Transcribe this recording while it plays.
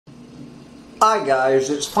Hi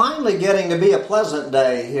guys, it's finally getting to be a pleasant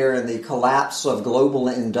day here in the collapse of global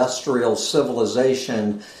industrial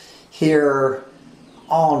civilization here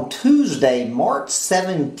on Tuesday, March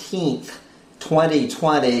 17th,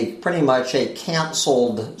 2020, pretty much a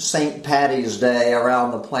canceled St. Patty's Day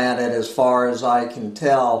around the planet as far as I can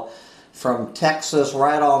tell, from Texas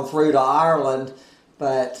right on through to Ireland.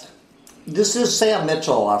 But this is Sam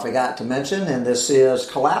Mitchell, I forgot to mention, and this is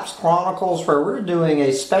Collapse Chronicles, where we're doing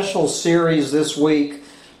a special series this week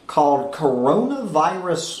called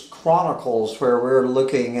Coronavirus Chronicles, where we're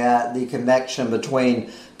looking at the connection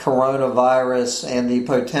between coronavirus and the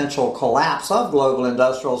potential collapse of global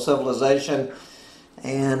industrial civilization.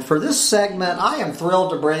 And for this segment, I am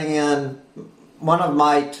thrilled to bring in one of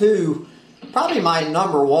my two, probably my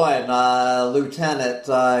number one lieutenant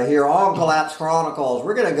here on Collapse Chronicles.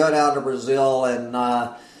 We're going to go down to Brazil and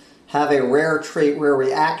have a rare treat where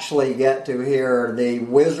we actually get to hear the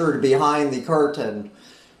wizard behind the curtain.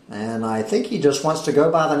 And I think he just wants to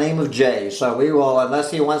go by the name of Jay. So we will,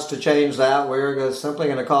 unless he wants to change that, we're simply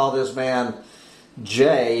going to call this man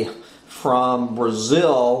Jay from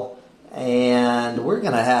Brazil. And we're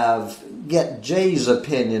going to get Jay's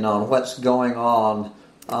opinion on what's going on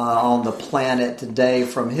the planet today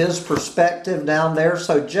from his perspective down there.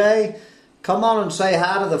 So Jay, come on and say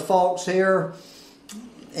hi to the folks here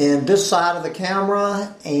in this side of the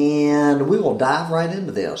camera, and we will dive right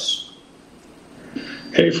into this.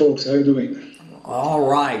 Hey folks, how you doing? All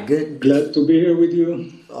right, good. Glad to be here with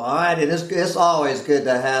you. All right, and it's always good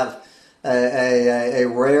to have a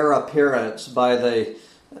rare appearance by the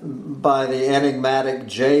enigmatic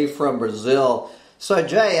Jay from Brazil. So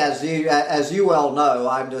Jay, as you well know,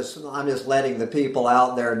 I'm just letting the people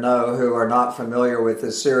out there know who are not familiar with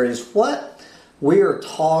this series. What we are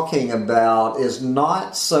talking about is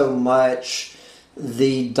not so much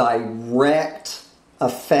the direct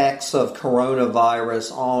effects of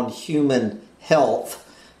coronavirus on human health.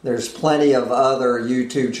 There's plenty of other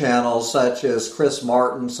YouTube channels such as Chris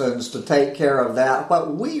Martinson's to take care of that.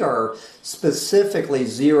 What we are specifically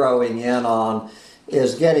zeroing in on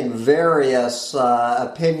is getting various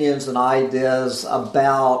opinions and ideas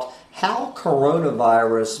about how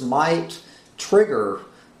coronavirus might trigger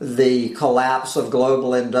the collapse of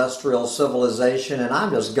global industrial civilization. And I'm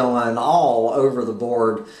just going all over the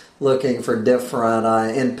board looking for different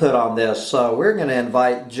input on this. So we're going to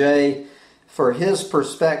invite Jay for his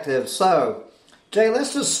perspective. So, Jay,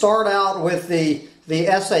 let's just start out with the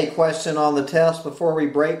essay question on the test before we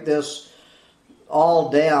break this all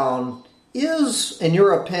down. In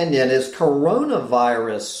your opinion, is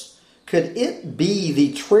coronavirus, could it be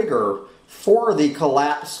the trigger for the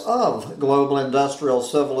collapse of global industrial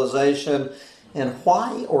civilization, and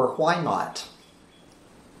why or why not?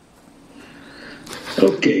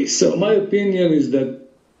 Okay, so my opinion is that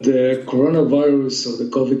the coronavirus or the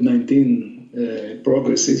COVID-19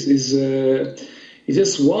 progress is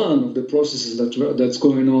just one of the processes that's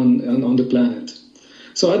going on the planet.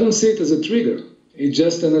 So I don't see it as a trigger. It's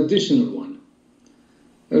just an additional one.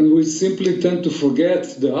 And we simply tend to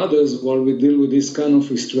forget the others while we deal with this kind of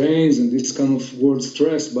restraints and this kind of world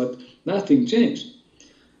stress, but nothing changed.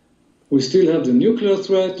 We still have the nuclear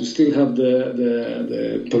threat, we still have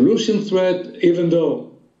the pollution threat, even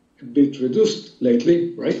though a bit reduced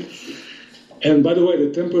lately, right? And by the way,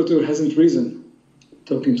 the temperature hasn't risen.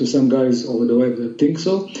 Talking to some guys over the web that think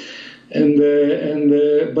so.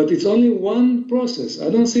 But it's only one process. I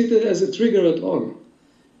don't see it as a trigger at all.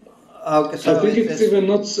 Okay, so I think it's even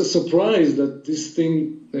not a surprise that this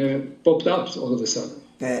thing popped up all of a sudden.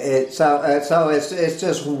 So it's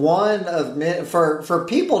just one of many, for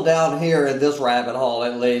people down here in this rabbit hole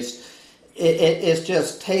at least. It's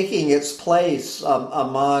just taking its place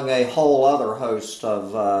among a whole other host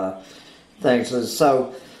of things. And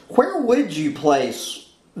so, where would you place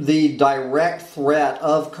the direct threat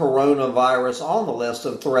of coronavirus on the list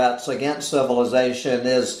of threats against civilization?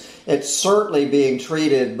 It's certainly being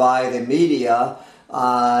treated by the media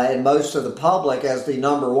and most of the public as the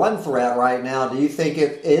number one threat right now. Do you think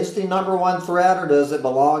it is the number one threat, or does it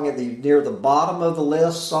belong at near the bottom of the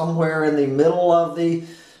list, somewhere in the middle of the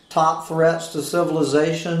top threats to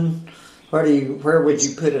civilization? Where would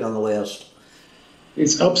you put it on the list?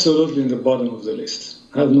 It's absolutely in the bottom of the list.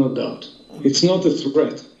 I have no doubt. It's not a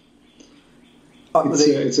threat.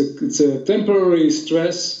 It's a temporary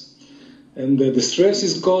stress, and the stress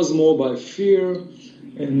is caused more by fear,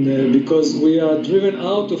 and because we are driven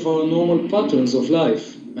out of our normal patterns of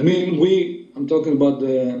life. I mean, I'm talking about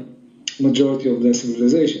the majority of the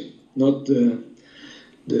civilization, not the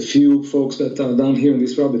few folks that are down here in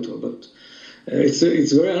this rabbit hole. But it's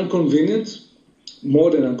very inconvenient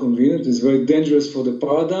more than inconvenient. It's very dangerous for the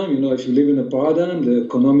paradigm. If you live in a paradigm, the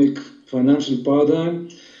economic, financial paradigm,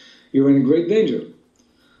 you're in great danger.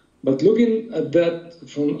 But looking at that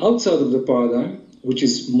from outside of the paradigm, which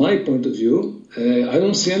is my point of view, I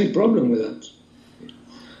don't see any problem with that.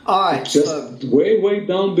 All right. It's just way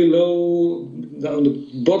down below, on the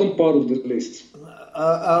bottom part of the list.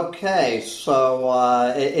 Okay,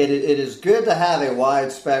 so it is good to have a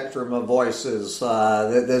wide spectrum of voices.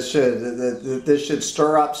 This should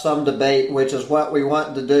stir up some debate, which is what we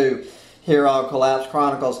want to do here on Collapse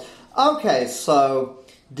Chronicles. Okay, so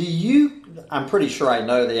I'm pretty sure I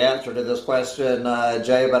know the answer to this question,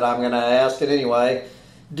 Jay, but I'm going to ask it anyway.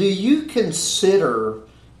 Do you consider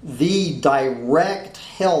the direct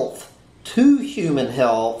health to human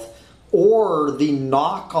health or the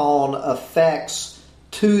knock-on effects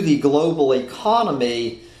to the global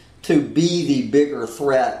economy to be the bigger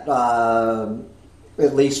threat,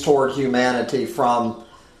 at least toward humanity, from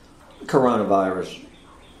coronavirus?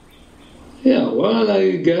 Yeah, well,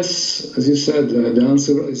 I guess, as you said, the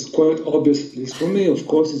answer is quite obvious, at least for me. Of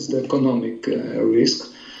course, it's the economic risk.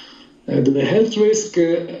 The health risk,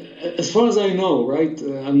 as far as I know, right,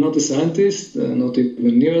 I'm not a scientist, not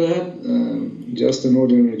even near that, just an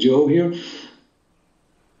ordinary Joe here.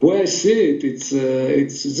 The way I see it, it's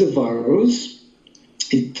a virus.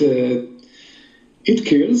 It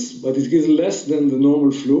kills, but it kills less than the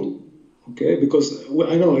normal flu. Okay, because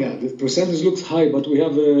I know, the percentage looks high, but we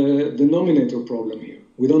have a denominator problem here.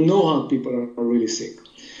 We don't know how people are really sick.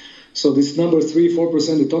 So this number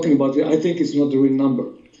 3-4% you're talking about, I think it's not the real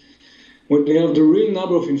number. When you have the real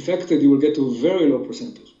number of infected, you will get to a very low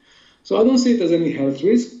percentage. So I don't see it as any health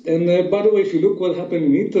risk. And by the way, if you look what happened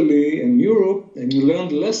in Italy and Europe, and you learn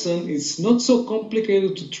the lesson, it's not so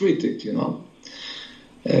complicated to treat it,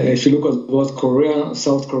 If you look at what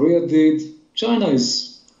South Korea did, China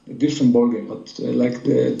is a different ballgame, but like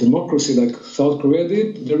the democracy like South Korea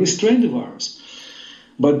did, they restrained the virus.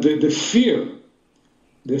 But the fear,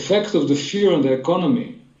 the effect of the fear on the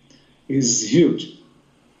economy is huge.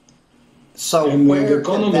 So and where the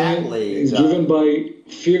economy can that lead? Is driven by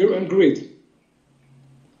fear and greed.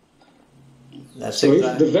 If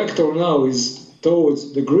the vector now is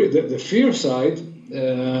towards the greed, the fear side,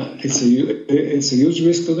 it's a huge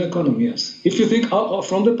risk to the economy. Yes, if you think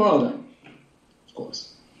from the paradigm, of course.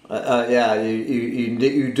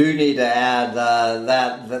 You do need to add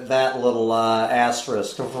that little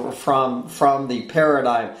asterisk from the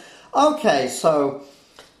paradigm. Okay, so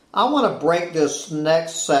I want to break this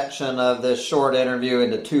next section of this short interview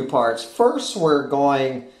into two parts. First, we're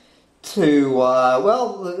going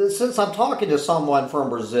to, since I'm talking to someone from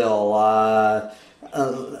Brazil,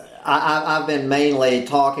 I've been mainly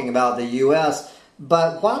talking about the U.S.,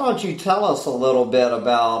 but why don't you tell us a little bit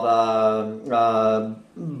about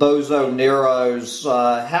Bolsonaro's,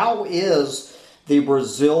 how is the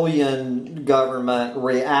Brazilian government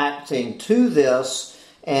reacting to this?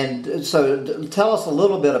 And so tell us a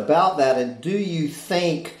little bit about that, and do you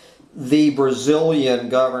think the Brazilian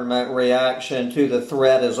government reaction to the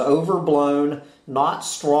threat is overblown, not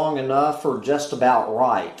strong enough, or just about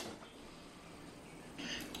right?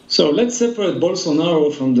 So let's separate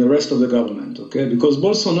Bolsonaro from the rest of the government, okay? Because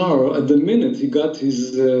Bolsonaro, at the minute he got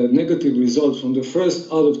his negative result from the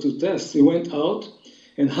first out of two tests, he went out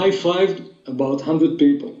and high-fived about 100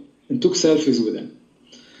 people and took selfies with them.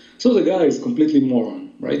 So the guy is completely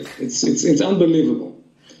moron, right? It's unbelievable.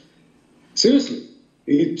 Seriously.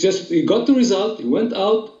 He got the result, he went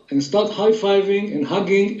out and started high-fiving and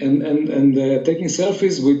hugging and taking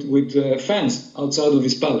selfies with fans outside of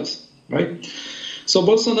his palace, right? So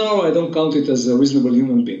Bolsonaro, I don't count it as a reasonable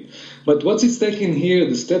human being. But what's it's taking here,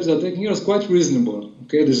 the steps they're taking here is quite reasonable.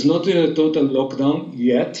 Okay, there's not a total lockdown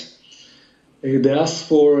yet. They asked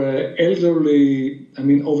for elderly,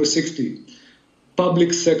 over 60,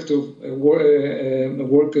 public sector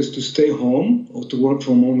workers to stay home or to work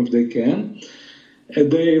from home if they can.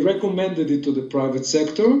 They recommended it to the private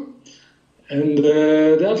sector. And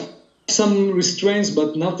they have some restraints,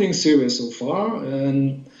 but nothing serious so far.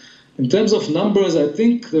 And in terms of numbers, I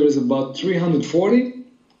think there is about 340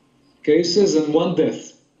 cases and one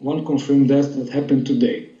death, one confirmed death that happened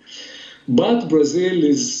today. But Brazil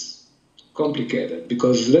is complicated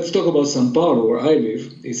because let's talk about São Paulo, where I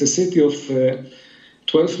live. It's a city of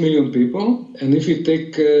 12 million people. And if you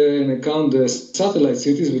take into account the satellite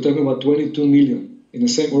cities, we're talking about 22 million in the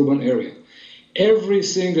same urban area. Every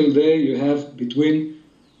single day you have between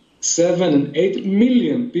 7 and 8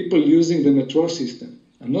 million people using the metro system.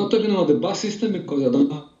 I'm not talking about the bus system because I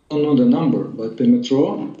don't know the number, but the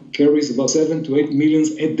metro carries about 7 to 8 million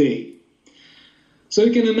a day. So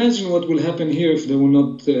you can imagine what will happen here if they will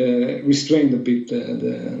not restrain a bit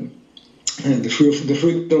the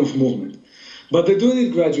freedom of movement. But they're doing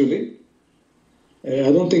it gradually.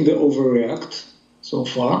 I don't think they overreact so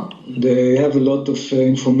far. They have a lot of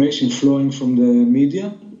information flowing from the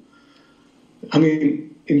media. I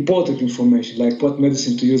mean, important information, like what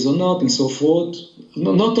medicine to use or not, and so forth.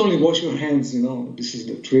 Not only wash your hands, this is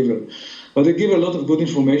the trivial, but they give a lot of good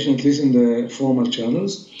information, at least in the formal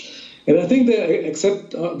channels. And I think they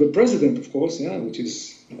accept the president, of course, which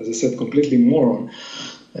is, as I said, completely moron.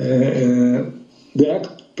 They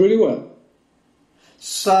act pretty well.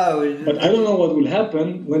 But I don't know what will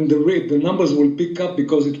happen when the numbers will pick up,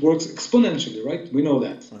 because it works exponentially, right? We know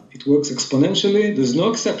that. It works exponentially. There's no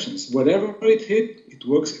exceptions. Whatever it hit, it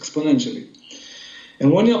works exponentially.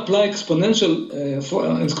 And when you apply exponential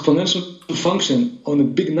function on a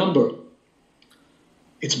big number,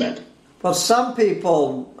 it's bad. Well, some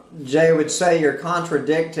people, Jay, would say you're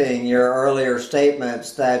contradicting your earlier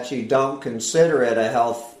statements that you don't consider it a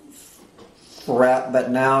health threat, but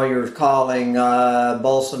now you're calling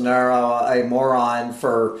Bolsonaro a moron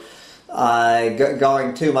for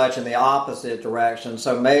going too much in the opposite direction.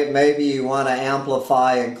 So maybe you want to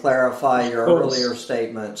amplify and clarify your earlier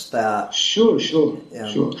statements. That Sure.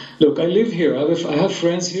 Look, I live here. I have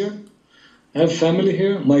friends here. I have family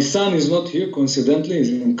here. My son is not here, coincidentally.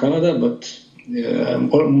 He's in Canada, but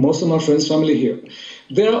most of my friends' family here.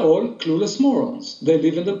 They are all clueless morons. They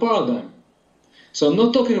live in the paradigm. So I'm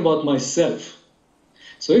not talking about myself.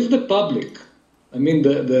 So if the public, I mean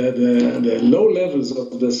the low levels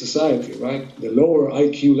of the society, right, the lower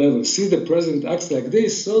IQ levels, see the president acts like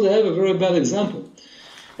this, so they have a very bad example.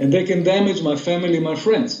 And they can damage my family, my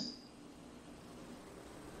friends.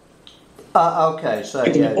 Okay, so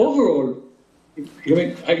in the overall,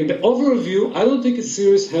 in the overall view, I don't think it's a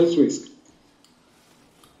serious health risk.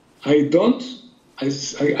 I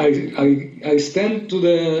stand to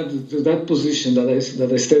that position that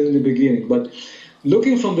I said in the beginning. But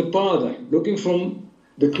looking from the paradigm, looking from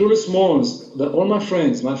the clueless morons, all my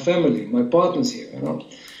friends, my family, my partners here,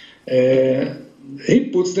 he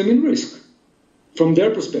puts them in risk from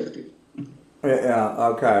their perspective.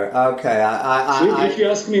 Yeah. Okay. If you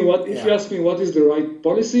ask me what is the right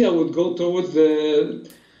policy, I would go towards the.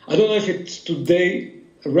 I don't know if it's today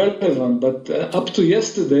relevant, but up to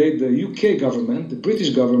yesterday, the UK government, the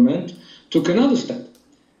British government, took another step.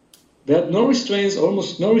 They had no restraints,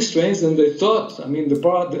 almost no restraints, and they thought,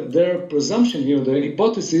 their presumption here, their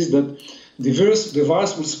hypothesis that the virus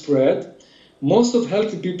will spread, most of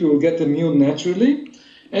healthy people will get immune naturally,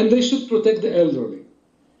 and they should protect the elderly.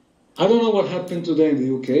 I don't know what happened today in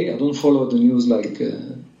the UK. I don't follow the news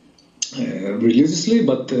religiously,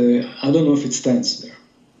 but I don't know if it stands there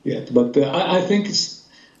yet. But I think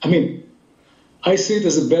I see it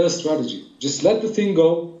as a better strategy. Just let the thing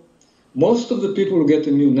go. Most of the people will get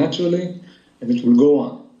immune naturally, and it will go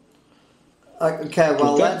on. Okay,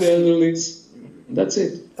 well, protect the elderly. That's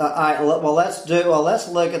it. Let's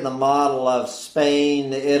look at the model of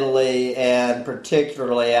Spain, Italy, and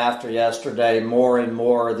particularly after yesterday, more and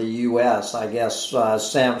more the U.S. I guess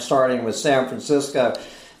starting with San Francisco,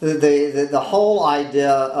 the whole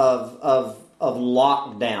idea of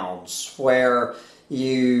lockdowns where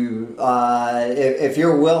you, if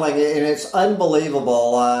you're willing, and it's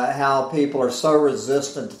unbelievable how people are so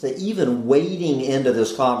resistant to even wading into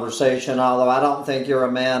this conversation, although I don't think you're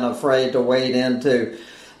a man afraid to wade into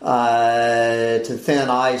to thin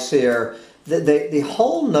ice here. The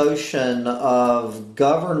whole notion of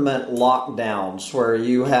government lockdowns, where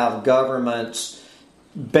you have governments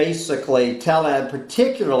basically telling,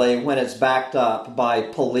 particularly when it's backed up by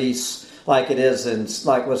police, like it is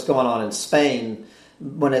like what's going on in Spain,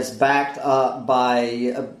 when it's backed up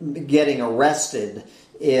by getting arrested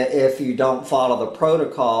if you don't follow the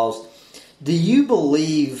protocols. Do you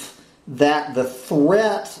believe that the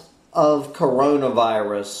threat of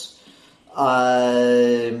coronavirus,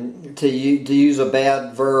 to use a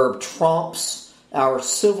bad verb, trumps our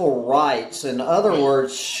civil rights? In other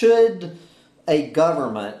words, should a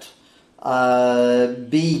government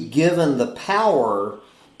be given the power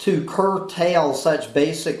to curtail such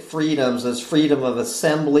basic freedoms as freedom of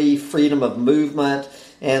assembly, freedom of movement,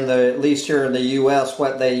 and at least here in the U.S.,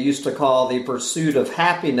 what they used to call the pursuit of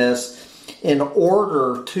happiness, in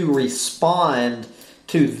order to respond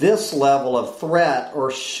to this level of threat? Or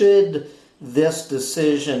should this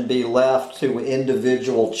decision be left to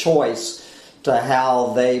individual choice to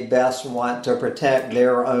how they best want to protect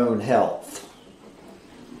their own health?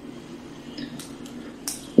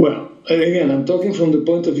 Well, again, I'm talking from the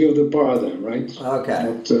point of view of the paradigm, right? Okay.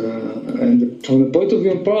 From the point of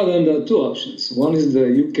view of paradigm, there are two options. One is the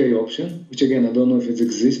UK option, which again, I don't know if it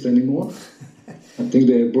exists anymore. I think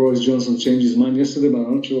that Boris Johnson changed his mind yesterday, but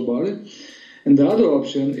I'm not sure about it. And the other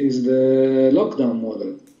option is the lockdown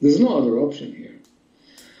model. There's no other option here.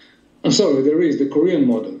 I'm sorry, there is the Korean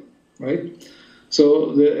model, right?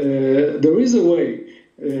 So there is a way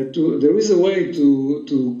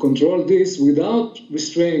to control this without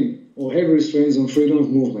restraint or heavy restraints on freedom of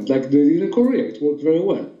movement, like they did in Korea. It worked very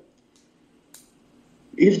well.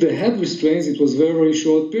 If they had restraints, it was very, very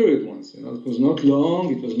short period ones. You know, it was not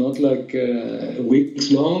long. It was not like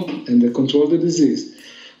weeks long, and they controlled the disease.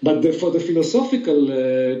 But for the philosophical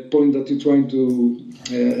point that you're trying to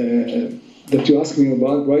that you asked me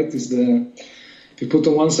about, right, is if you put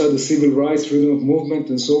on one side the civil rights, freedom of movement,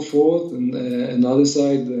 and so forth, and on the other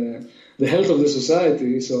side the health of the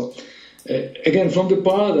society. So again, from the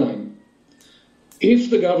paradigm, if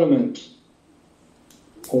the government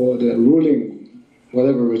or the ruling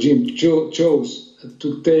whatever regime chose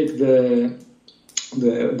to take the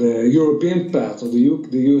European path or the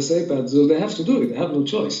USA path, so they have to do it. They have no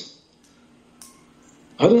choice.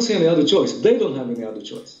 I don't see any other choice. They don't have any other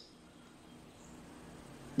choice.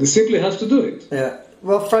 They simply have to do it. Yeah.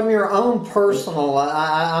 Well, from your own personal,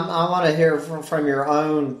 I want to hear from your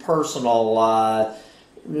own personal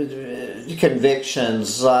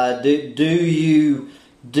convictions.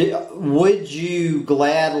 Would you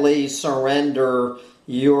gladly surrender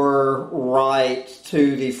your right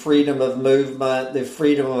to the freedom of movement, the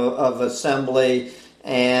freedom of assembly,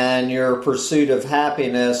 and your pursuit of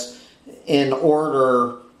happiness in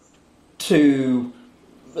order to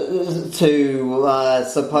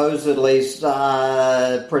supposedly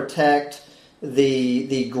protect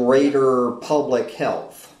the greater public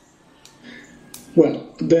health? Well,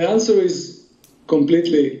 the answer is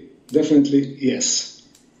completely, definitely yes.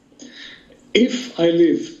 If I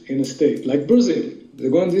live in a state like Brazil, they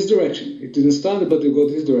go in this direction. It didn't start, but they go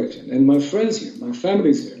this direction. And my friends here, my family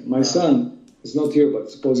is here, my son is not here,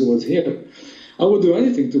 but suppose he was here. I would do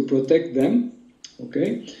anything to protect them,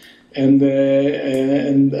 okay? And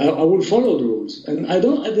I will follow the rules. And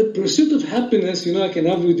the pursuit of happiness, I can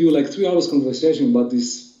have with you like 3 hours conversation about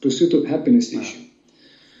this pursuit of happiness issue.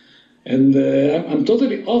 And I'm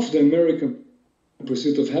totally off the American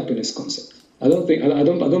pursuit of happiness concept. I don't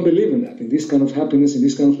believe in that, in this kind of happiness, in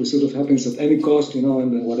this kind of pursuit of happiness at any cost, and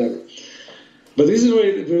whatever. But this is a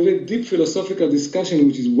very, very deep philosophical discussion,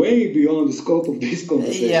 which is way beyond the scope of this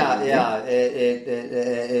conversation. Yeah.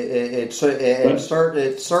 It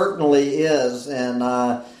certainly is, and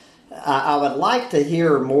I would like to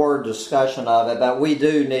hear more discussion of it. But we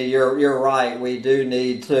do need. You're right. We do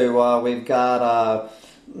need to.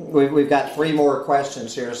 We've got 3 more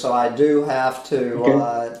questions here, so I do have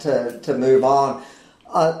to move on.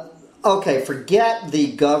 Okay, forget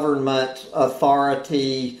the government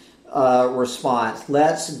authority response.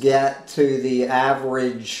 Let's get to the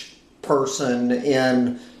average person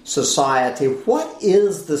in society. What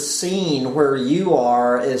is the scene where you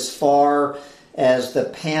are as far as the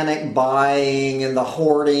panic buying and the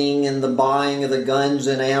hoarding and the buying of the guns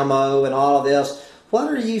and ammo and all of this? What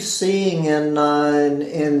are you seeing in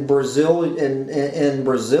Brazil in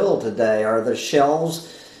Brazil today? Are the shelves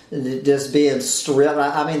just being stripped?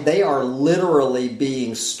 I mean, they are literally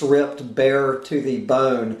being stripped bare to the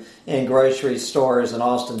bone in grocery stores in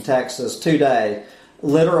Austin, Texas today.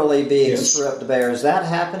 Literally being stripped bare. Is that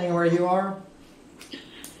happening where you are?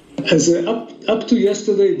 Up to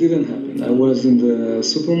yesterday, it didn't happen. I was in the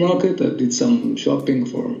supermarket. I did some shopping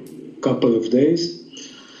for a couple of days.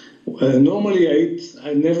 Normally,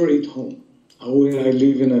 I never eat home. I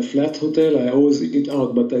live in a flat hotel. I always eat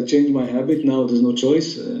out, but I changed my habit. Now there's no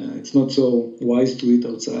choice. It's not so wise to eat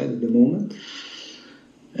outside at the moment.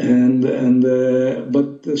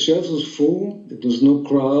 But the shelves was full. There was no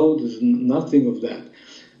crowd. There's nothing of that.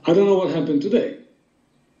 I don't know what happened today.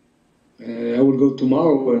 I will go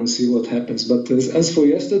tomorrow and see what happens. But as for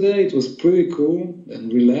yesterday, it was pretty cool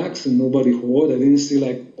and relaxed, and nobody hoarded. I didn't see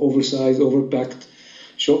like oversized, overpacked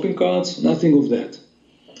shopping carts, nothing of that.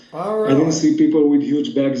 Oh, really? I didn't see people with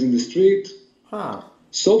huge bags in the street. Huh.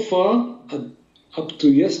 So far, up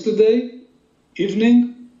to yesterday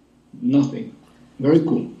evening, nothing. Very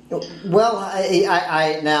cool. Well,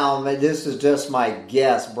 I now, this is just my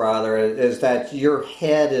guess, brother, is that your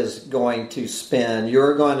head is going to spin.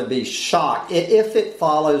 You're going to be shocked if it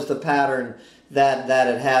follows the pattern that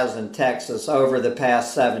it has in Texas over the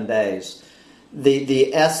past 7 days.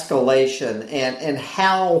 The escalation and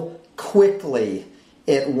how quickly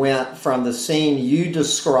it went from the scene you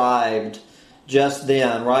described just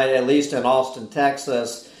then, right, at least in Austin,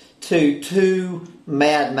 Texas, to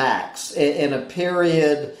Mad Max in a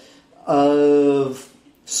period of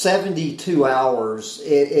 72 hours.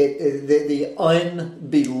 The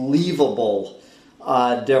unbelievable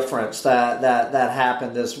difference that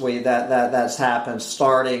happened this week, that's happened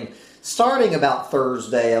starting about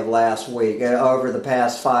Thursday of last week, over the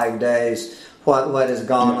past 5 days, what has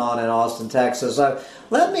gone on in Austin, Texas. So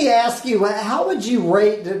let me ask you, how would you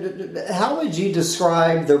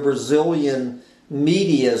describe the Brazilian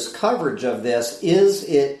media's coverage of this? Is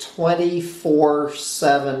it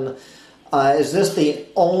 24/7? Is this the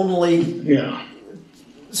only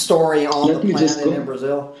story on the planet in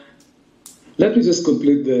Brazil? Let me just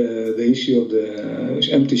complete the issue of the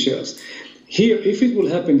empty shelves. Here, if it will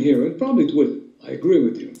happen here, and probably it will, I agree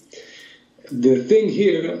with you. The thing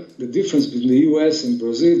here, the difference between the US and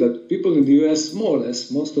Brazil, that people in the US, more or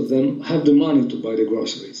less, most of them have the money to buy the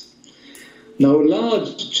groceries. Now, a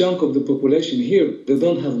large chunk of the population here, they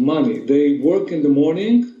don't have money. They work in the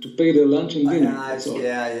morning to pay their lunch and dinner. That's all.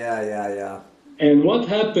 Yeah. And what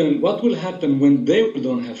will happen when they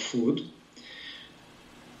don't have food?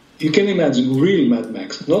 You can imagine real Mad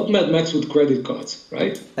Max, not Mad Max with credit cards,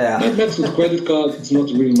 right? Yeah. Mad Max with credit cards, it's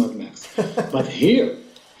not real Mad Max. But here,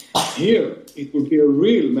 it will be a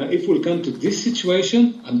real, if we'll come to this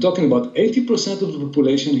situation, I'm talking about 80% of the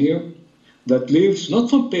population here that lives not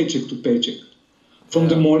from paycheck to paycheck, from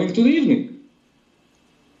the morning to the evening.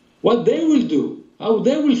 What they will do, how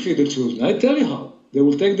they will feed the children, I tell you how. They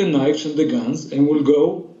will take the knives and the guns and will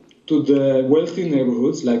go to the wealthy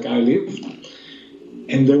neighborhoods like I live,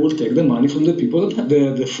 and they will take the money from the people,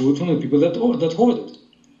 the food from the people that hoard it.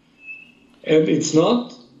 And it's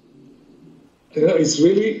not, it's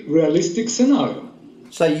really realistic scenario.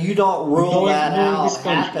 So you don't rule that out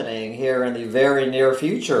happening here in the very near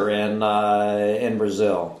future in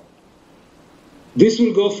Brazil? This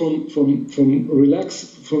will go from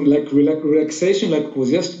relaxation like it was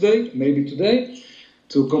yesterday, maybe today,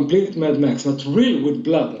 to complete Mad Max. Not real with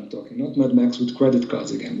blood, I'm talking, not Mad Max with credit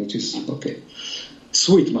cards again, which is okay.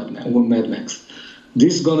 Sweet Mad Max.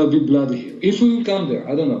 This is gonna be bloody here. If we will come there,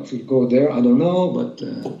 I don't know. If we'll go there, I don't know. But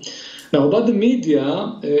now about the media,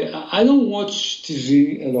 I don't watch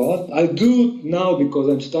TV a lot. I do now because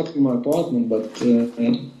I'm stuck in my apartment. But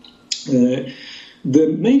the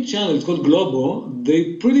main channel, it's called Globo.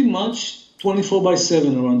 They pretty much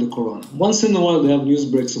 24/7 around the corona. Once in a while, they have news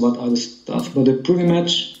breaks about other stuff, but they're pretty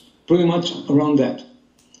much around that.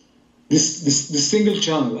 This single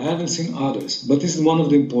channel, I haven't seen others, but this is one of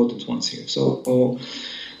the important ones here. So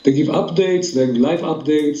they give updates, they give live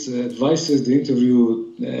updates, advices, they interview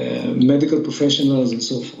medical professionals and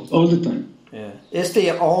so forth, all the time. Yeah, it's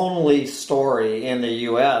the only story in the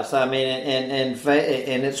U.S. I mean,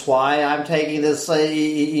 and it's why I'm taking this,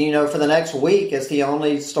 for the next week. It's the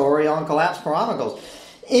only story on Collapse Chronicles.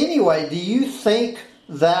 Anyway, do you think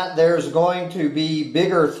that there's going to be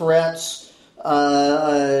bigger threats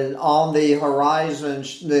on the horizon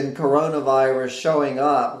than coronavirus showing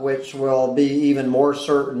up, which will be even more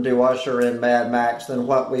certain to usher in Mad Max than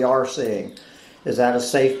what we are seeing? Is that a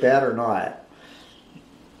safe bet or not?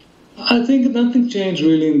 I think nothing changed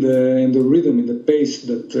really in the rhythm, in the pace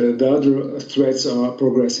that the other threats are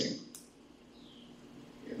progressing.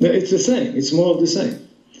 It's the same. It's more of the same.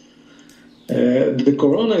 The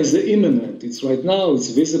corona is the imminent. It's right now. It's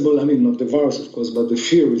visible. I mean, not the virus, of course, but the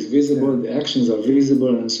fear is visible. The actions are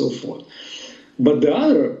visible, and so forth. But the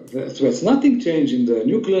other threats, nothing changed in the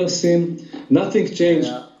nuclear scene. Nothing changed.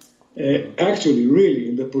 Actually, really,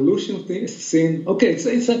 in the pollution scene. Okay,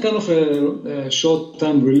 it's a kind of a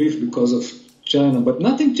short-term relief because of China, but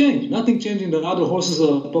nothing changed. Nothing changed in the other horses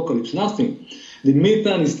of apocalypse. Nothing. The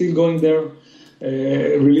methane is still going there,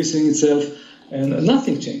 releasing itself, and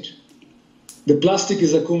nothing changed. The plastic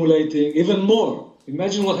is accumulating even more.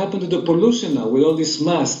 Imagine what happened to the pollution now with all these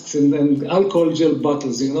masks and alcohol gel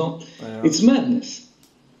bottles, It's madness.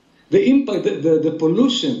 The impact, the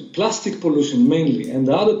pollution, plastic pollution mainly, and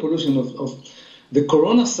the other pollution of the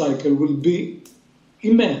corona cycle will be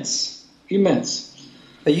immense.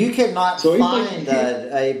 But you cannot find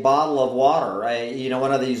a bottle of water,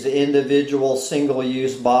 one of these individual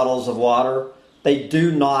single-use bottles of water. They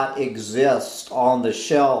do not exist on the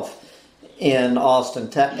shelf in Austin,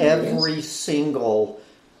 Texas. Every single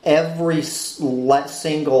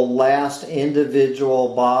last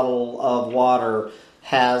individual bottle of water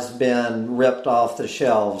has been ripped off the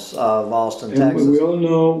shelves of Austin, Texas. We all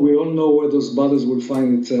know where those bottles will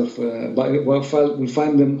find itself. We'll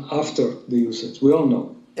find them after the usage. We all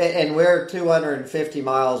know. And we're 250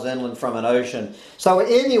 miles inland from an ocean. So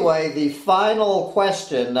anyway, the final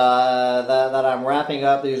question that I'm wrapping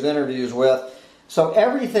up these interviews with. So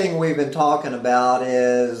everything we've been talking about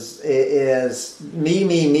is me,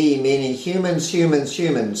 meaning humans.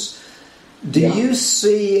 Do you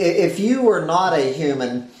see, if you were not a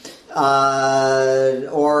human,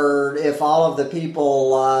 or if all of the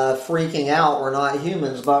people freaking out were not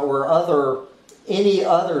humans, but were any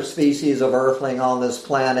other species of Earthling on this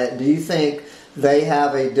planet, do you think they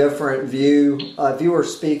have a different view? If you were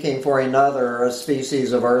speaking for a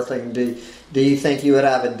species of Earthling, do you think you would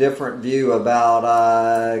have a different view about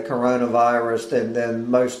coronavirus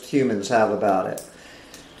than most humans have about it?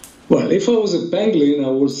 Well, if I was a penguin, I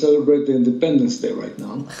would celebrate the Independence Day right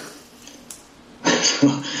now.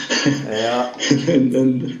 Yeah.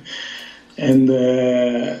 and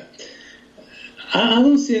I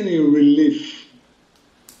don't see any relief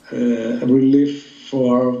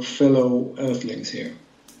for our fellow Earthlings here.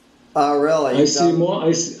 Oh, really? I see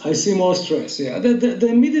more stress. Yeah, the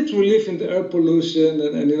immediate relief in the air pollution,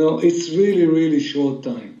 and you know, it's really short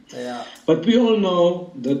time. Yeah. But we all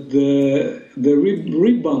know that the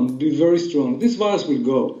rebound will be very strong. This virus will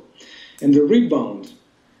go, and the rebound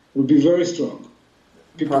will be very strong.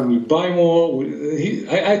 People will buy more.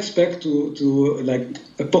 I expect to like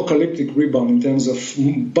apocalyptic rebound in terms of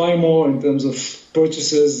buy more, in terms of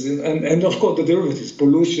purchases, and of course the derivatives,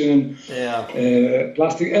 pollution,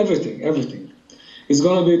 plastic, everything. It's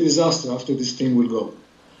going to be a disaster after this thing will go.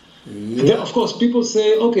 Yeah. Then, of course, people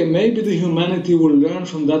say, okay, maybe the humanity will learn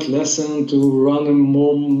from that lesson to run a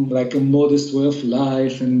more like a modest way of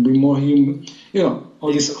life and be more human, you know,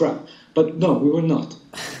 all this crap. But no, we will not.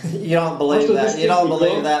 You don't believe that. You don't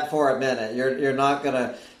believe that for a minute. You're not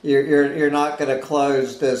gonna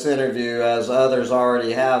close this interview as others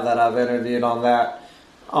already have that I've interviewed on that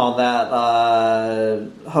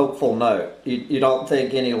hopeful note. You don't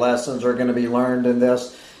think any lessons are going to be learned in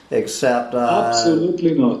this, except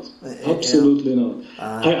absolutely not. Absolutely not.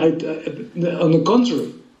 On the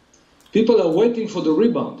contrary, people are waiting for the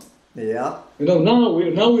rebound. Yeah. You know, now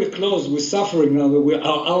we're close. We're suffering now.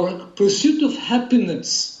 Our pursuit of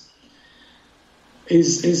happiness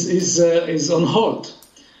is on hold.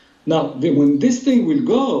 Now, when this thing will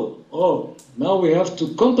go, now we have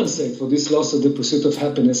to compensate for this loss of the pursuit of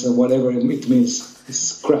happiness and whatever it means. This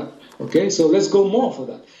is crap. Okay, so let's go more for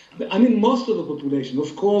that. I mean, most of the population,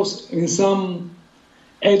 of course, in some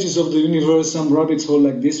edges of the universe, some rabbit hole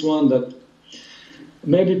like this one, that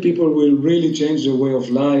maybe people will really change their way of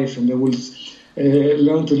life, and they will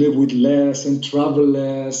learn to live with less and travel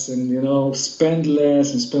less and, you know, spend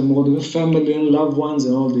less and spend more with family and loved ones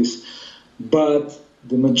and all this. But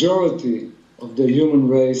the majority of the human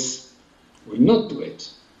race will not do it.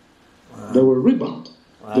 Wow. They will rebound.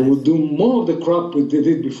 Right. They will do more of the crap they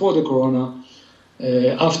did before the corona,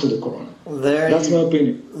 after the corona. That's my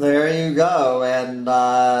opinion. There you go. And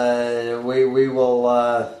we will...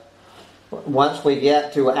 once we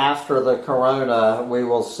get to after the corona, we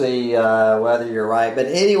will see whether you're right. But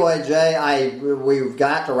anyway, Jay, we've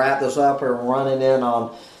got to wrap this up. We're running in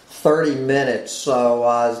on 30 minutes. So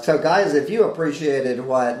guys, if you appreciated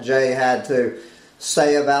what Jay had to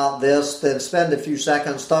say about this, then spend a few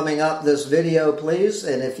seconds thumbing up this video, please.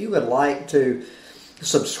 And if you would like to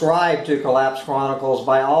subscribe to Collapse Chronicles,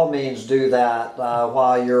 by all means do that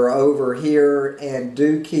while you're over here, and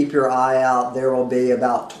do keep your eye out. There will be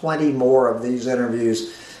about 20 more of these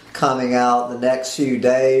interviews coming out the next few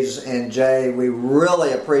days. And Jay, we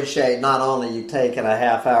really appreciate not only you taking a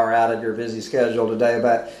half hour out of your busy schedule today,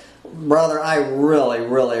 but brother, I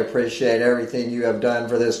really appreciate everything you have done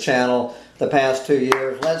for this channel the past 2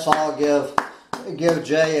 years. Let's all give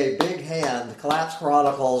Jay a big hand. Collapse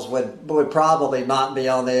Chronicles would probably not be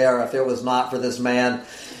on the air if it was not for this man.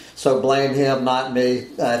 So blame him, not me.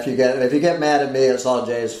 If you get mad at me, it's all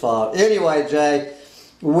Jay's fault. Anyway, Jay,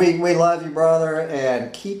 we love you, brother,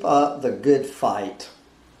 and keep up the good fight.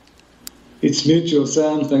 It's mutual,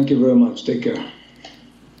 Sam. Thank you very much. Take care.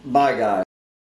 Bye, guys.